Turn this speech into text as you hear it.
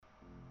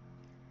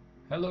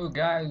Hello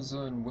guys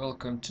and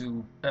welcome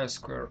to A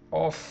Square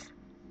Off.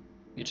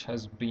 It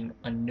has been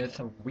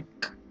another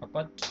week,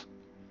 but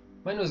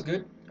mine was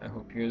good. I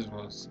hope yours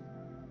was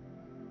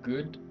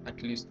good,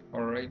 at least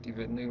alright,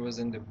 even though it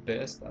wasn't the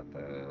best at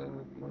the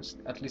most.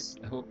 At least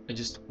I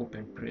just hope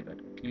and pray that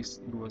at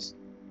least it was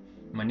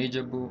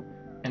manageable,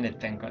 and I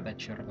thank God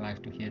that you're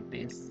alive to hear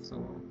this.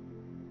 So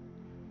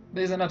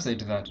there's an upside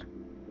to that.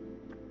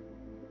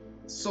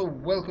 So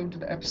welcome to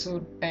the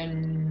episode,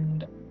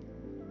 and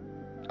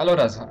a lot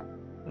has happened.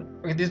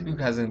 Okay, this week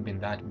hasn't been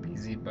that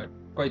busy, but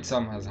quite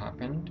some has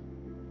happened.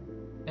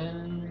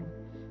 And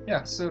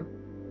yeah, so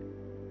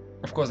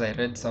of course I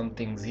read some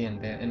things here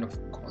and there, and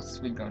of course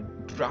we're gonna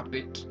drop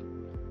it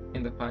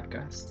in the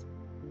podcast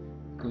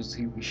because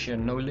here we share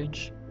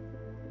knowledge,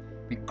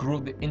 we grow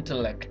the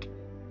intellect.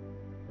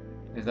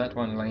 There's that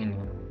one line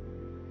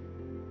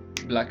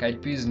in Black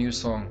Eyed Peas' new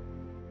song,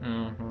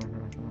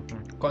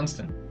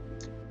 Constant.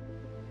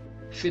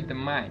 Feed the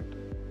mind,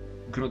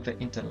 grow the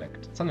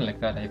intellect, something like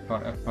that. I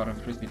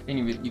paraphrased it.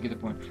 Anyway, you get the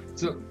point.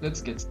 So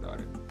let's get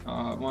started.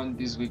 One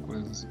this week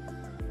was,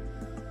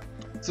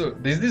 so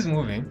there's this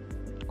movie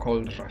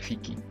called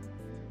Rafiki,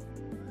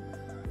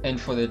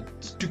 and for the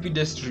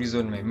stupidest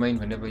reason, my mind,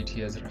 whenever it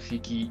hears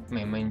Rafiki,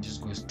 my mind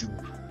just goes to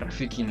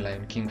Rafiki in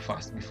Lion King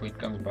first before it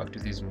comes back to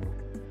this movie.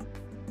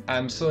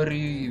 I'm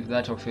sorry if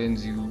that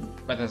offends you,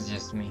 but that's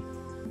just me.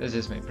 That's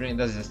just my brain.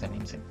 That's just an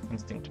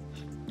instinct.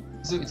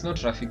 So it's not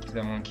Rafiki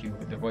the monkey,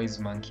 the wise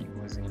monkey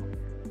who was in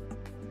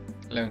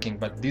Lion King,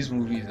 but this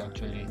movie is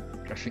actually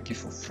Rafiki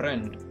for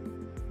friend,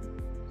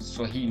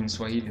 in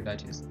Swahili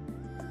that is.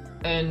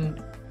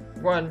 And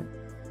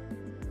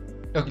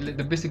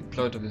the basic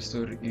plot of the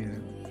story is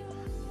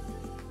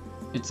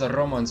it's a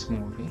romance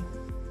movie,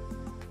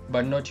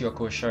 but not your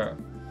kosher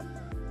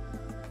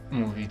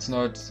movie. It's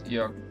not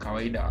your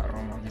kawaida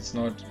romance. It's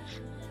not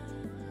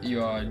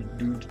your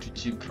dude to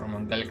chick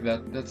romance like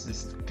that. That's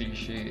just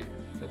cliche.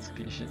 That's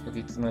cliche. Okay,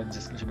 it's not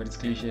just cliche, but it's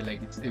cliche.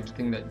 Like it's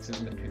everything that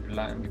we've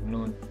learned, we've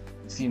known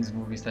since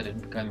movie started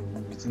becoming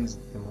movie, since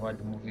the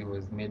word movie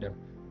was made a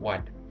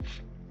word,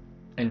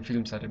 and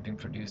films started being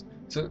produced.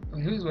 So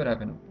here's what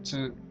happened.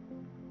 So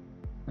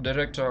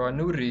director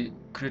Wanuri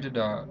created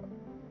a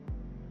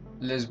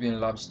lesbian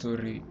love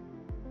story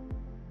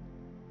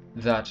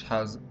that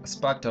has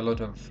sparked a lot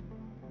of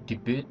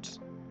debate.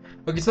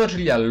 Okay, it's not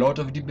really a lot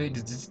of debate.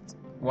 It's just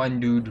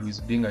one dude who's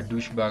being a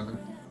douchebag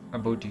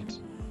about it.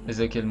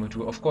 Ezekiel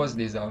Mutu. Of course,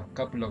 there's a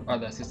couple of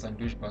other assistant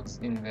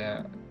douchebags in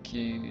there.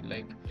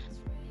 Like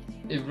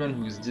everyone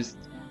who's just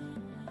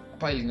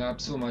piling up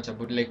so much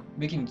about, like,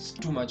 making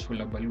too much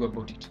hullabaloo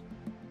about it.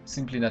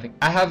 Simply nothing.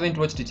 I haven't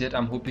watched it yet.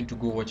 I'm hoping to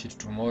go watch it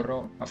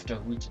tomorrow, after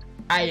which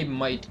I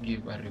might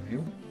give a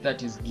review.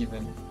 That is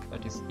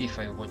if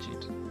I watch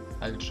it.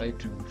 I'll try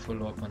to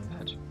follow up on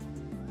that.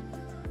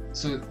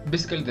 So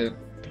basically the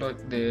plot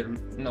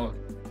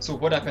so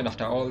what happened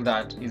after all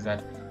that is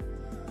that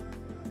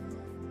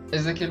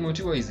Ezekiel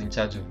Mutua is in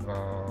charge of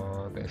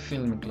the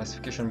Film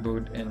Classification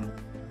Board, and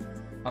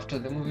after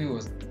the movie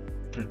was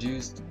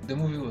produced, the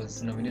movie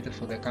was nominated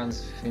for the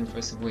Cannes Film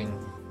Festival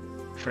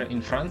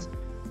in France.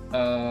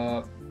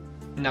 Now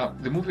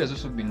the movie has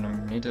also been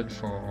nominated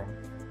for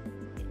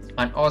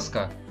an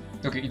Oscar.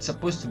 Okay, it's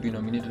supposed to be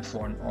nominated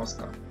for an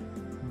Oscar,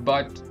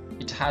 but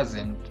it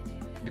hasn't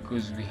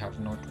because we have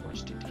not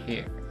watched it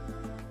here.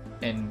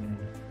 And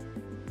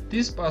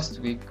this past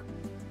week,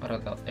 or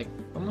rather, like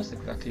almost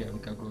exactly a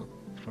week ago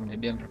from the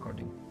day I'm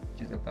recording,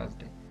 which is a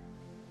Thursday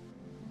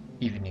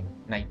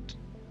night,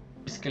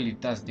 basically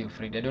Thursday or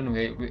Friday. I don't know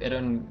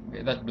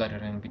where that blur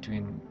around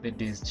between the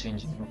days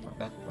changing at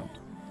that point.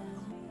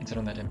 It's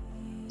around that time.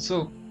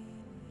 So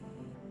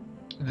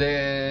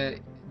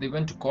they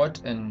went to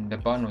court and the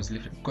ban was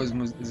lifted because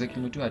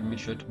Ezekiel Mutu had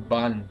made sure to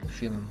ban the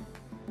film,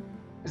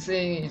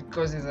 saying it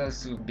causes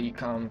us to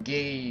become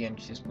gay and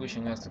she's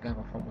pushing us to have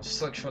a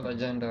homosexual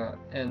agenda,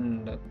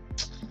 and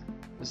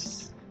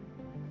it's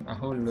a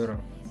whole lot of,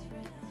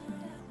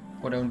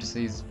 what I want to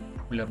say is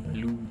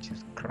hullabaloo, which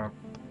is crap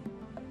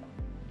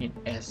in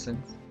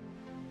essence.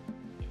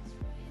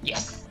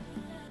 Yes,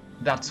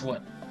 that's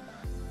what.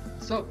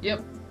 So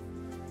yep,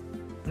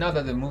 now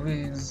that the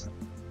movie's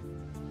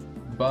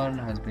ban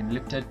has been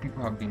lifted,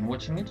 people have been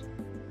watching it.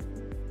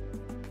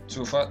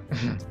 So far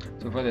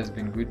there's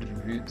been good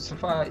reviews. So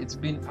far it's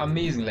been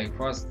amazing. Like,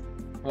 first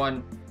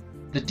one,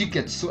 the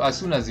tickets, so as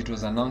soon as it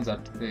was announced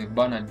that the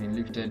ban had been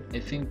lifted, I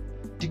think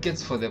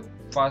tickets for the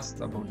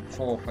first about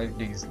 4 or 5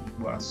 days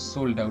were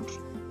sold out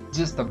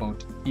just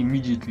about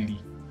immediately.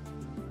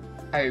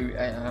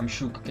 I'm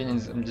shook.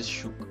 Kenyans, I'm just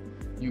shook.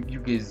 You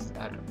guys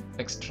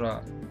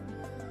are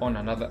on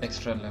another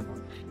extra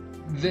level.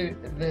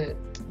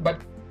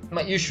 But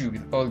my issue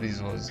with all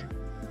this was,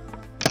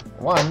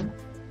 one,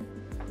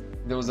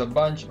 there was a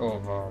bunch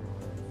of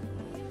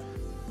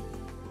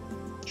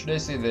should I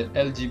say the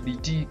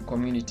LGBT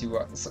community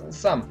were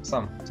some,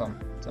 so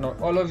not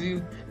all of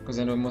you, because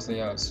I know most of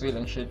you are swell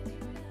and shit,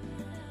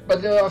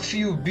 but there were a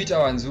few bitter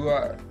ones who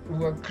are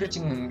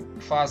creating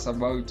fuss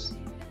about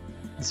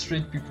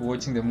straight people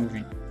watching the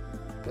movie.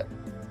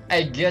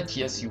 I get,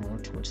 yes, you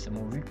want to watch the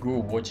movie, go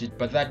watch it,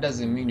 but that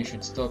doesn't mean you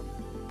should stop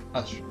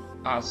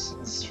us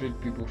straight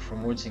people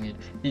from watching it.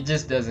 It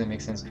just doesn't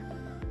make sense.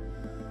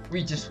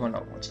 We just want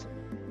to watch them.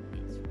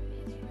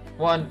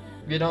 One,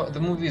 the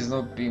movie is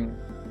not being,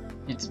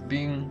 it's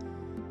being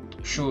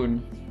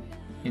shown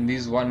in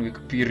this 1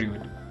 week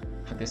period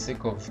for the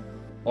sake of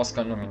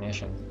Oscar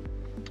nominations,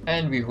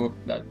 and we hope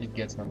that it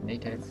gets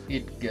nominated,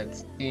 it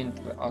gets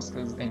into the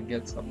Oscars and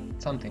gets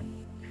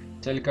something.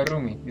 Charlie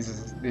Karumi,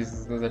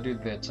 there's a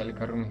dude there, Charlie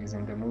Karumi, he's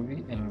in the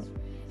movie, and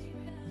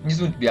this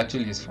won't be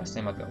actually his first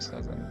time at the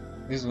Oscars, and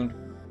this won't,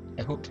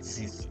 I hope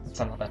it's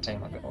another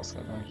time at the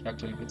Oscars and he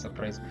actually gets a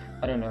prize.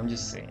 I don't know, I'm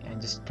just saying, I'm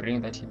just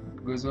praying that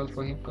it goes well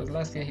for him, because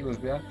last year he was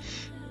there.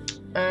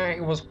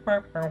 It was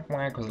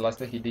because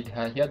last year he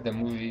had the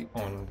movie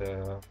on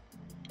the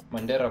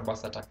Mandela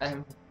bus attack.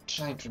 I'm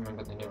trying to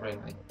remember the name right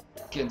now.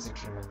 I can't seem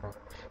to remember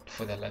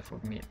for the life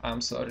of me.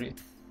 I'm sorry,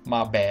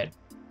 my bad.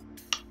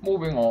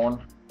 Moving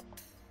on.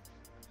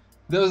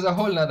 There was a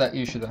whole other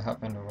issue that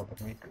happened over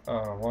the week.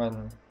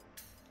 One,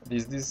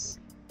 there's this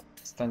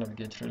standard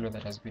gauge railway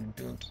that has been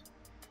built,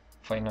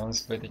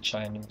 financed by the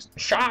Chinese.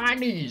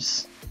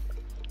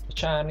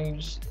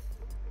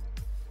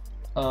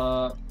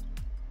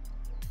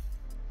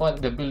 One,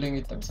 they're building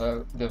it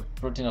themselves. They've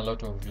brought in a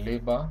lot of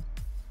labor,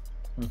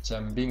 which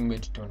I'm being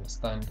made to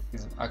understand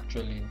is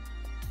actually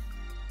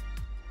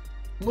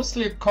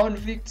mostly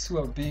convicts who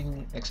are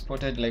being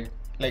exported, like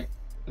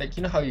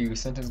you know how you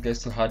sentence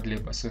guys to hard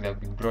labor, so they've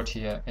been brought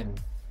here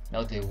and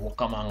now they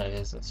walk among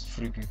us as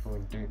free people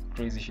doing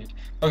crazy shit.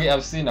 Okay,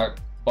 I've seen a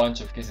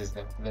bunch of cases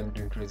of them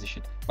doing crazy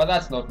shit, but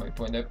that's not my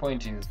point. The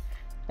point is,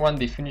 one,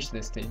 they finished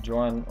the stage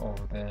 1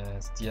 of the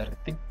STR, I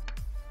think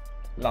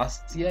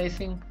last year,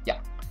 yeah,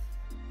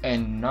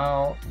 and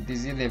now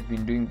this year they've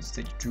been doing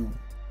stage 2,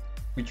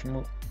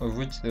 of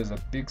which there's a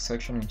big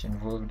section which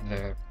involved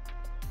the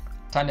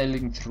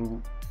tunneling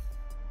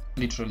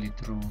literally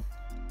through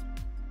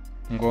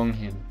Ngong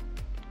Hill.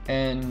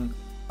 And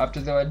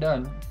after they were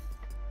done,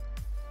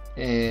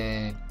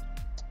 the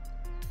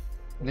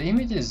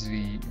images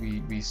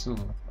we saw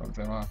of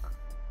the work,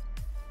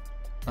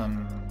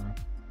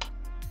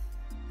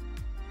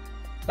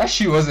 that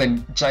she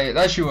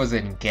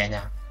wasn't in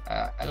Kenya.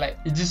 Like,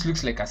 it just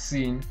looks like a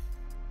scene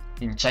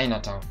in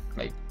Chinatown.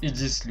 Like, it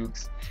just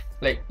looks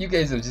like you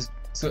guys are just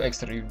so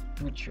extra. You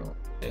put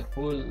the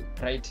whole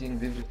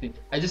writings, everything.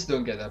 I just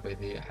don't get that, but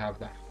they have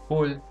that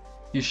whole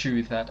issue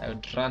with that. I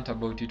would rant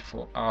about it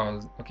for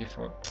hours, okay,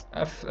 for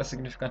a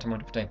significant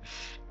amount of time,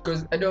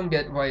 because I don't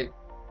get why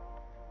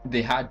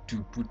they had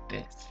to put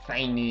the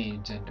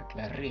signage and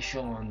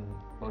declaration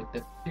about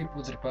the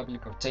People's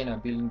Republic of China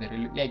building the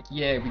railway. Like,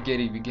 yeah, we get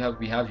it,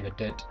 we have your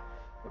debt,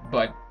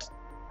 but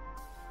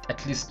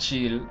at least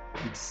chill.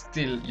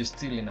 You're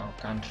still in our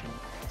country.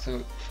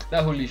 So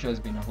that whole issue has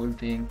been a whole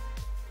thing.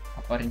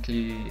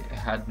 Apparently it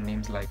had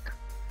names like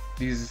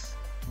this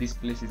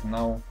place is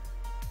now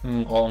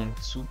Ngong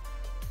Su.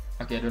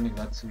 Okay, I don't know if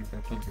that's sweet. I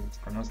told you it's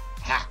pronounced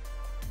Ha.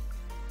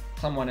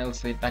 Someone else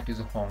said that is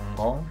Hong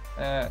Kong.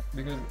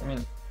 Because I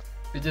mean,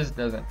 it just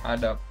doesn't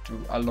add up to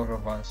a lot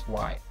of us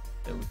why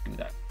they would do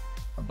that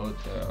about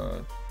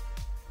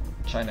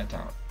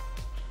Chinatown.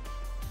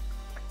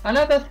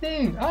 Another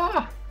thing,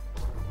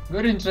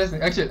 very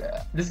interesting. Actually,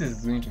 this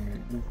is going to be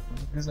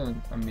this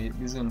one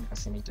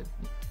fascinated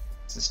me.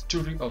 It's a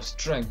story of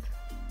strength,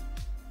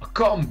 a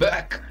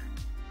comeback,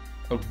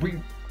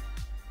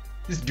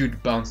 this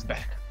dude bounced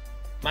back.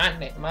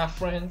 My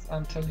friends,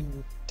 I'm telling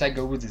you,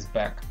 Tiger Woods is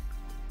back.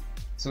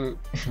 So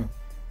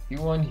he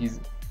won his,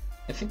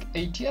 I think,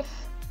 80th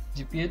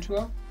GPA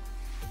tour.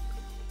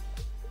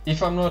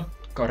 If I'm not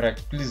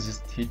correct, please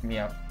just hit me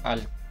up.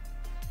 I'll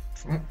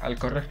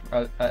correct.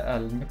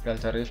 I'll make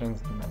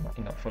alterations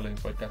in a following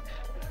podcast.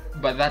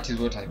 But that is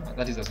what I know.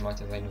 That is as much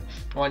as I know.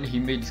 When he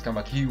made his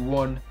comeback, he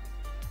won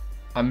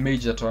a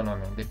major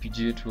tournament, the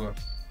PGA Tour,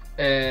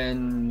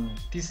 and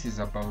this is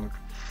about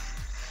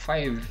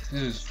this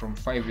is from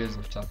 5 years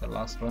after the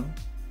last one.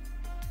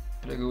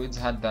 Tiger Woods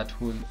had that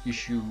whole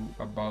issue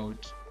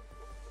about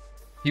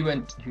he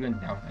went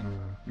down and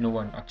no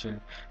one actually,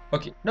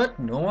 okay, not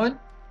no one,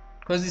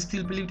 because he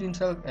still believed in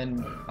himself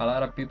and a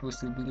lot of people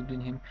still believed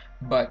in him,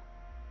 but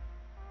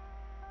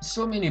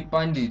so many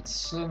pundits,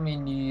 so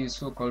many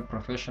so-called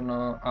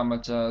professional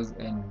amateurs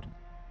and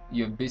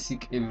your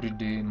basic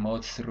everyday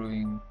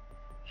mouth-throwing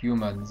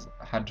humans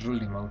had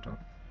ruled him out of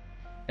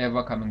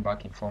ever coming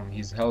back in form.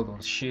 His health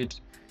was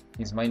shit,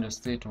 his mental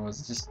state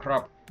was just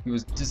crap, he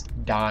was just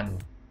done.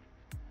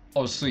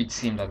 Also, it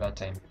seemed at that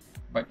time,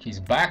 but he's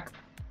back.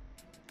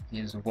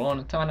 He's won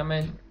a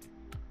tournament.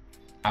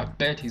 I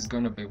bet he's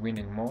gonna be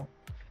winning more.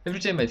 Every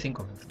time I think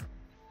of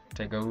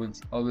Tiger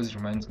Woods, always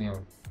reminds me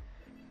of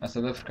a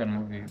South African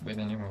movie by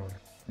the name of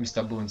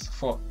Mr. Bones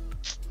 4.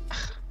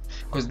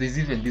 Because there's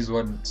even this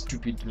one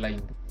stupid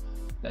line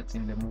that's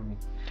in the movie.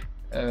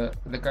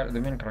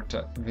 The main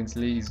character, Vince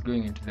Lee, is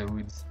going into the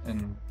woods,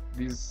 and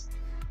Vince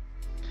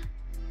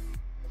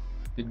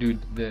Lee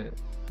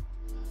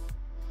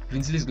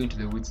is going to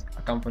the woods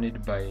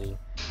accompanied by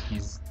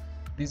this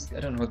this, I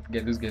don't know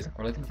what those guys are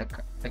called. I think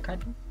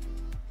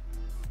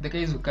the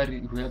guys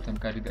who help them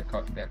carry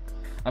their.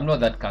 I'm not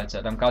that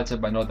cultured. I'm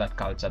cultured, but not that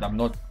cultured. I'm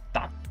not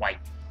that white.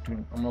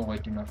 I'm not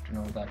white enough to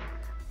know that.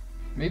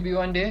 Maybe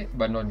one day,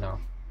 but not now.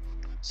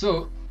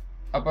 So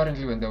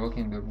apparently, when they're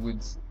walking in the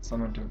woods,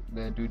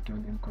 the dude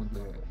told him, because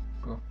the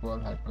golf ball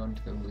had gone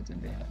to the woods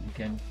and you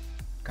can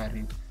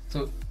carry.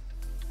 So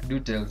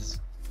dude tells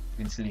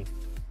Vince Lee,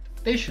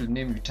 they should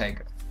name you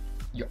Tiger.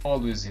 You're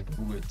always in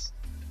the woods.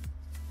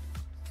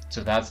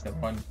 So that's the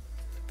one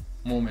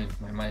moment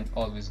my mind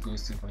always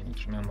goes to when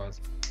it remembers.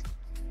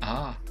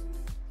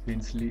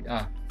 Vince Lee,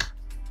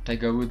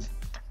 Tiger Woods.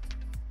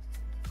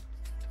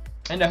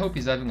 And I hope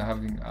he's having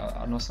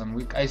an awesome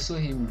week. I saw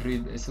him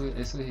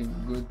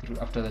go through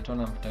after the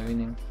tournament, after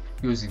winning.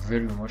 He was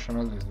very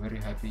emotional. He was very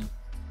happy,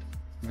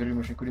 very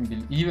emotional.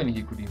 Even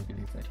he couldn't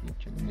believe that he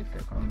actually made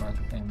the comeback.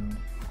 And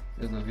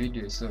there's a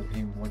video I saw of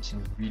him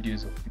watching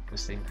videos of people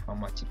saying how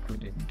much he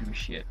couldn't do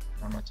shit,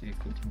 how much he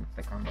couldn't make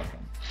the comeback.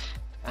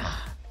 And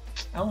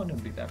I want to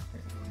be that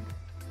person.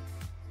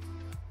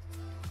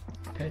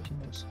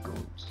 Pettiness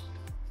goes.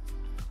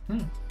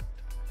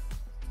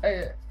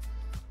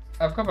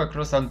 I've come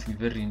across something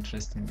very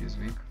interesting this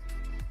week.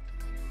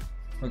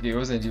 Okay, it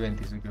wasn't even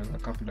this week, it was a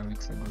couple of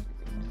weeks ago.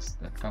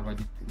 I covered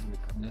it this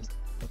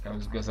week.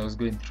 I was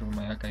going through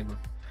my archive of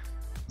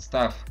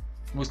stuff,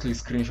 mostly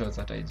screenshots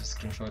that I just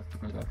screenshot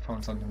because I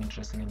found something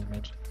interesting and you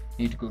might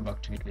need to go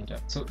back to it later.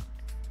 So,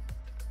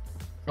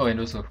 and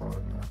also for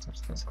such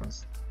stuff,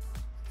 because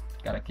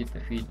gotta keep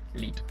the feed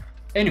lit.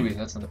 Anyway,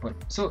 that's not the point.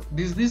 So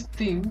there's this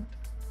thing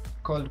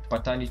called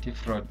paternity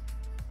fraud.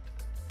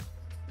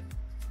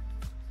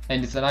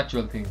 And it's an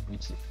actual thing,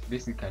 which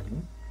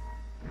basically,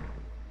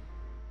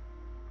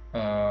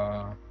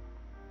 I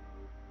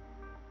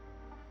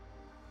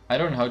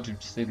don't know how to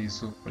say this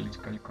so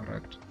politically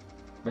correct,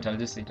 but I'll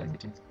just say it as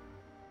it is.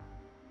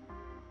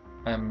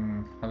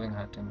 I'm having a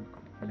hard time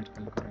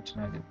politically correct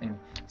nowadays. Anyway,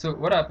 so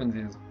what happens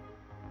is,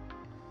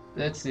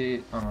 let's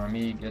say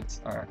me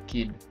gets a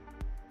kid.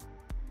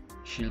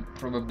 She'll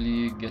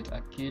probably get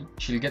a kid.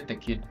 She'll get the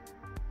kid,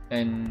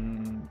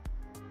 and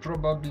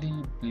probably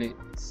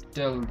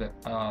tell the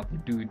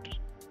dude,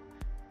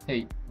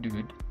 hey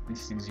dude,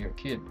 this is your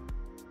kid.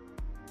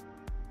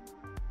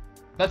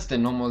 That's the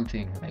normal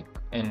thing, like,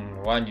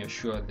 and one, you're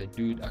sure the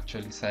dude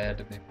actually sired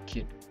the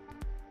kid.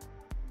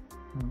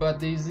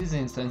 But there's these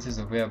instances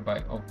of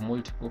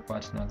multiple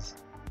partners,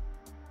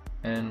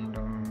 and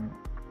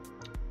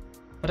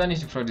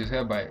paternity fraud is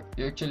whereby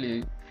you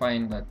actually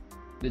find that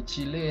the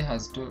Chile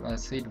has told a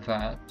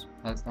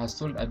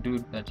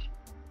dude that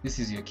this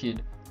is your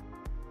kid.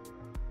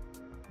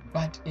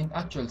 But in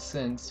actual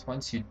sense,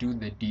 once you do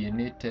the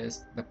DNA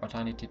test, the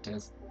paternity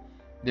test,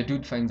 the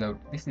dude finds out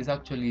this is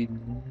actually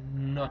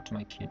not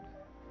my kid.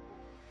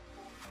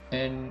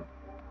 And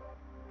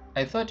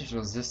I thought it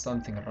was just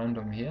something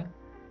random here.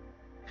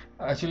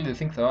 Actually, I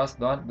think the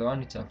one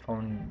which I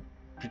found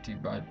pretty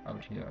bad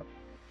out here,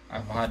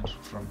 I've had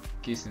from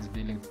cases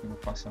dealing with people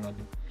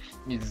personally,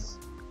 is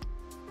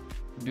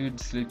dude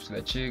sleeps with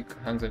a chick,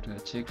 hangs out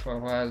with a chick for a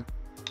while,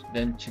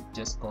 then chick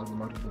just calls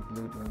him out of the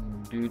blue,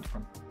 dude,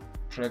 I'm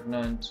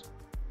pregnant.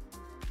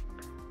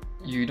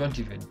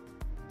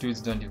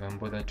 Dudes don't even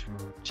bother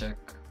to check,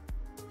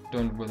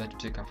 don't bother to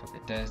take her for the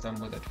test, don't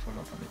bother to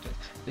follow up on the test.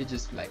 They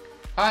just like,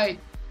 I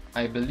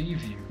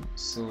believe you,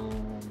 so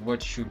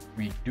what should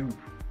we do?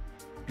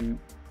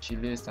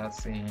 Chile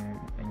starts saying,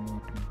 I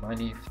need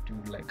money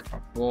to like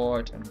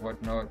abort and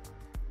whatnot.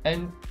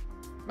 And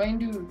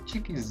mind you,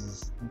 chick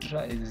is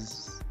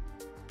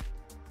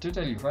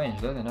totally fine.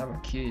 She doesn't have a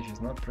kid, she's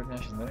not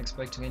pregnant, she's not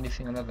expecting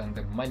anything other than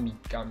the money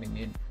coming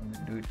in from the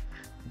dude.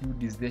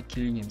 Dude is there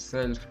killing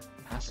himself,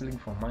 hustling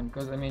for money,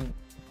 because I mean,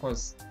 of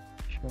course,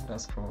 she won't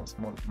ask for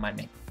small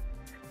money.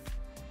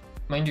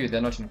 Mind you, they're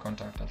not in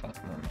contact at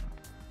that moment.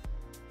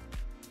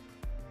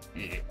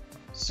 Yeah.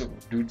 So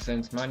dude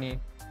sends money,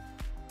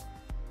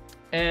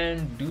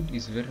 and dude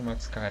is very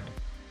much scared,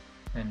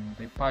 and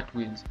they part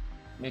ways,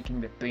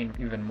 making the pain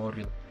even more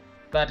real.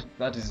 That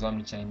is one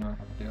which I know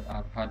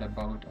I've heard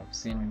about. I've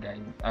seen guys.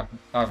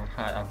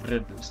 I've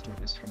read those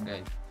stories from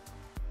guys.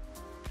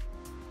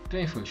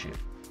 Painful shit.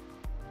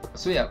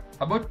 So yeah,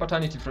 about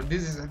paternity fraud.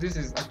 This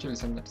is actually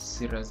something that's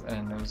serious,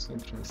 and I was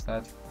going through the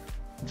stats.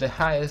 The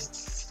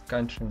highest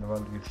country in the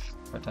world with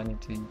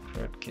paternity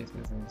fraud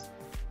cases is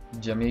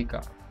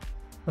Jamaica.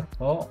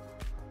 Oh,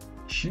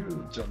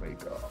 shoot,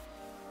 Jamaica.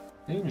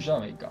 In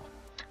Jamaica.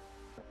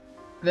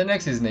 The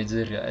next is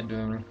Nigeria. I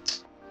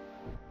don't.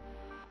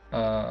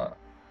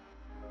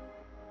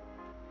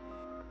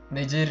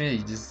 Nigeria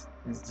is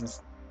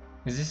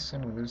just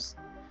one of those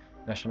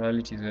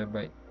nationalities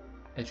whereby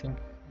I think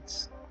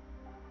it's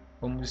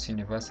almost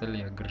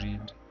universally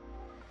agreed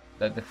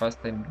that the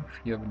first time you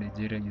hear of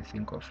Nigeria you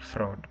think of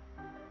fraud,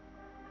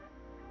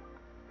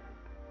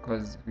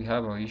 because we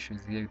have our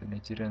issues here with the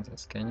Nigerians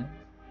as Kenyans,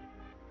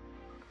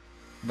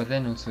 but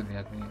then also they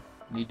are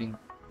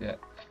the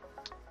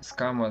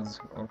scammers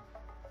or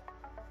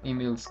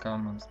email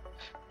scammers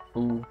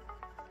who,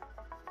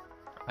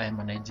 I am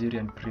a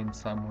Nigerian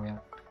prince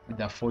somewhere,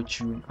 with a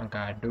fortune and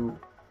do.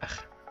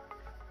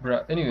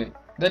 Bruh, anyway,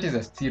 that is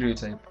a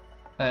stereotype.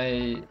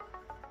 I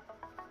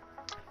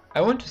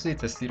want to say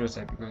it's a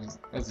stereotype because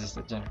that's just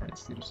a general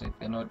stereotype.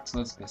 It's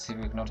not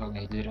specific. Not all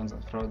Nigerians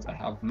are frauds. I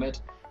have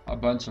met a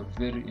bunch of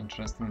very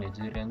interesting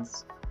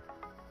Nigerians.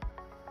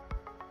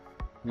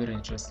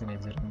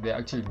 They're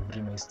actually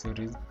very nice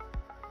stories.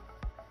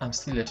 I'm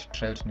still yet to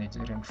try out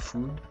Nigerian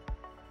food.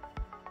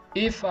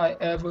 If I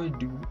ever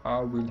do, I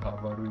will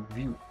have a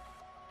review.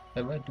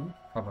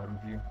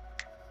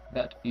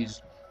 That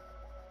is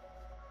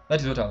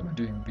what I'll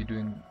be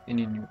doing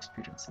any new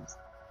experiences.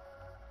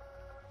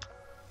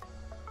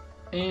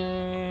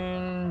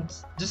 And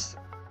just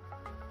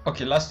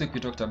okay, last week we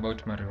talked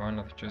about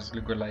marijuana, which was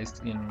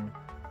legalized in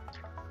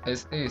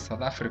SA,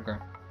 South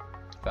Africa.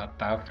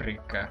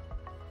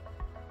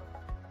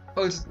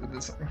 Also,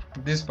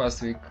 this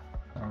past week,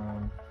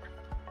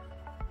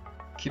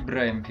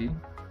 Kibra MP.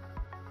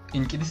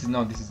 This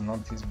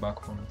is back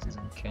home. This is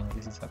in Kenya.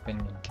 This is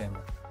happening in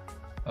Kenya.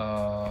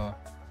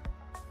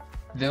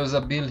 There was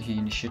a bill he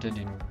initiated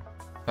in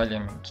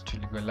Parliament to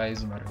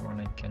legalize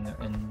marijuana in Kenya,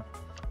 and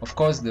of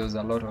course there was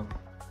a lot of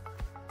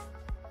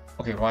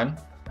one,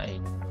 I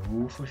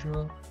know for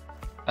sure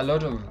a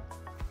lot of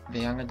the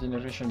younger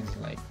generation is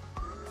like,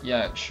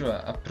 yeah,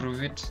 sure,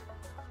 approve it,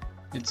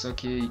 it's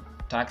okay,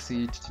 tax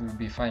it will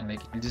be fine,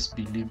 like it will just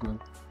be legal.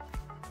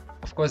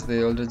 Of course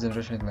the older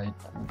generation is like,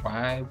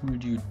 why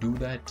would you do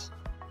that?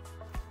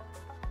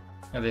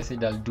 As I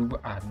said, I'll do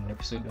an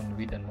episode on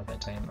weed another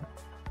time,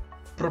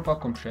 proper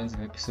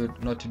comprehensive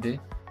episode, not today,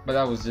 but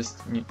that was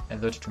just I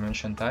thought to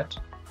mention that.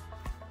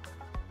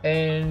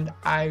 And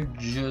I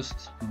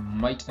just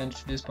might end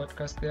today's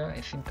podcast there. I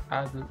think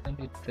I will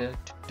end it there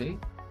today,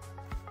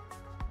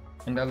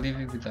 and I'll leave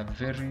you with a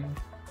very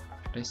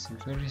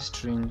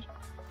strange,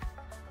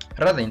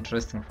 rather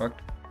interesting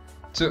fact.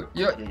 So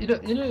you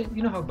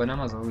know how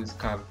bananas are always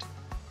carved.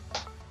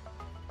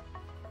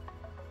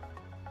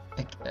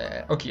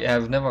 Okay, I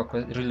have never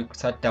really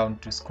sat down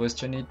to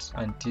question it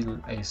until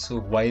I saw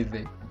why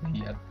they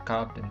are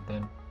carved, and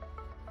then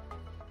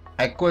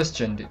I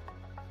questioned it.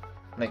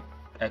 Like,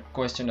 I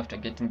questioned after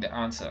getting the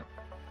answer.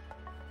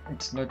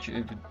 It's not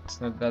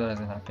that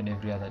doesn't happen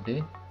every other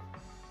day.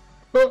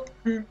 But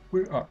here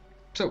we are.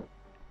 So,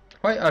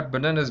 why are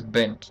bananas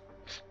bent?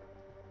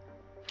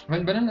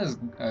 When bananas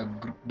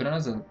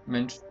are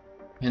meant,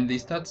 when they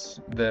start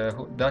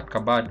that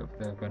cupboard of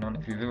the banana,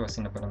 if you've ever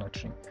seen a banana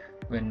tree,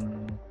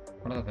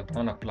 the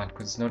banana plant,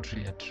 because it's not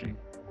really a tree,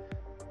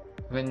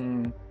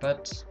 when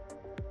that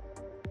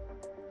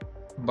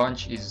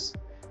bunch is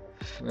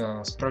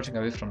sprouting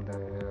away from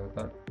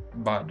the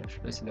bud,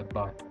 should I say the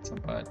bud? It's a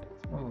bud.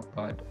 It's more of a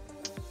bud.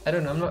 I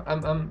don't know.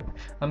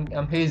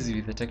 I'm hazy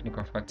with the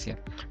technical facts here.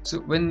 So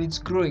when it's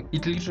growing,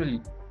 it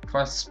literally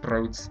first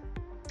sprouts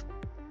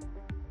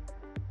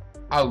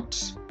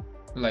out,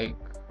 like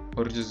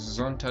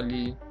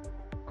horizontally,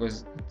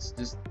 because it's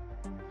just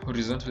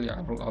horizontally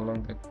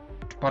along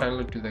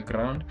parallel to the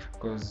ground,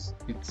 because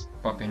it's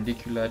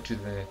perpendicular to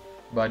the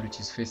bud which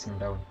is facing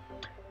down.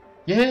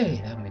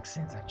 Yay, that makes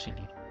sense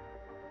actually.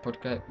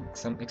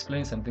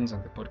 Explaining some things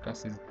on the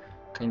podcast is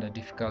kind of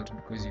difficult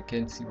because you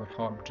can't see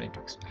how I'm trying to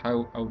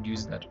how I would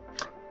use that.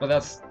 But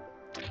let's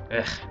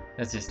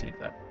just leave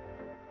that.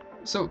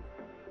 So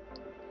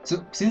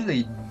since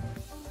they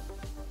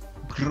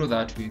grow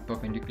that way,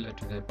 perpendicular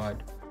to the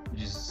bud,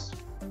 which is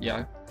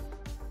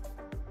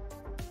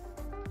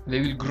they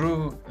will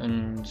grow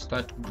and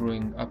start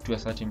growing up to a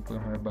certain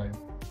point whereby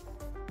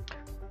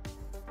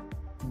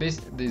there's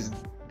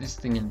this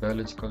thing in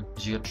biology called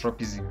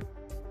geotropism.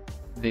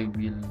 They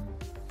will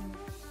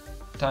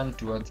turn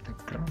towards the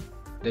ground.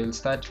 They will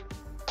start.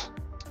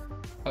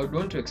 I would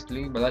want to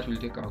explain, but that will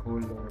take a whole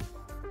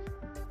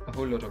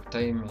lot of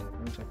time and a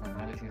lot of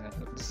analysis.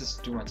 This is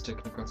too much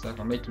technical stuff.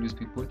 I might lose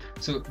people.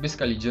 So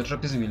basically,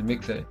 geotropism will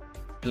make the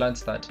plant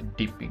start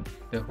dipping.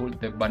 The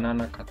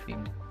banana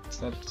thing.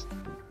 It's not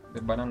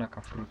the banana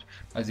fruit.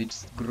 As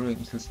it's growing,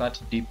 it will start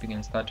dipping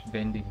and start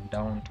bending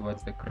down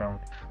towards the ground.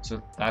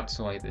 So that's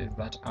why there's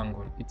that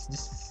angle. It's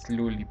just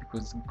slowly,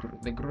 because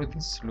the growth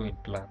is slow in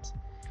plants.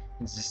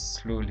 It's just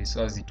slowly.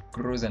 So as it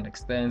grows and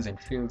extends and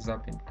fills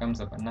up and becomes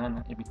a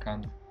banana, it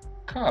becomes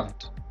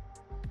carved.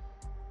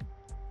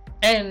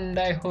 And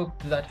I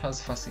hope that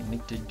has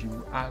fascinated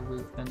you. I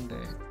will end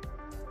the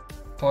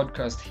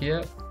podcast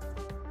here.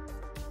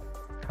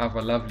 Have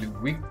a lovely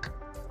week.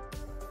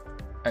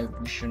 I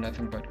wish you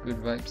nothing but good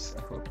vibes.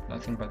 I hope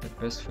nothing but the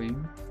best for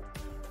you.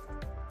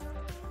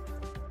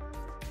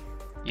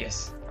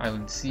 Yes, I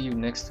will see you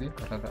next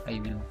week, or rather I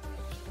will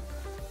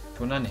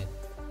tonane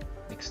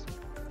next week.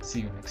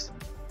 See you next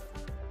week.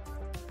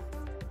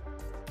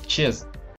 Cheers.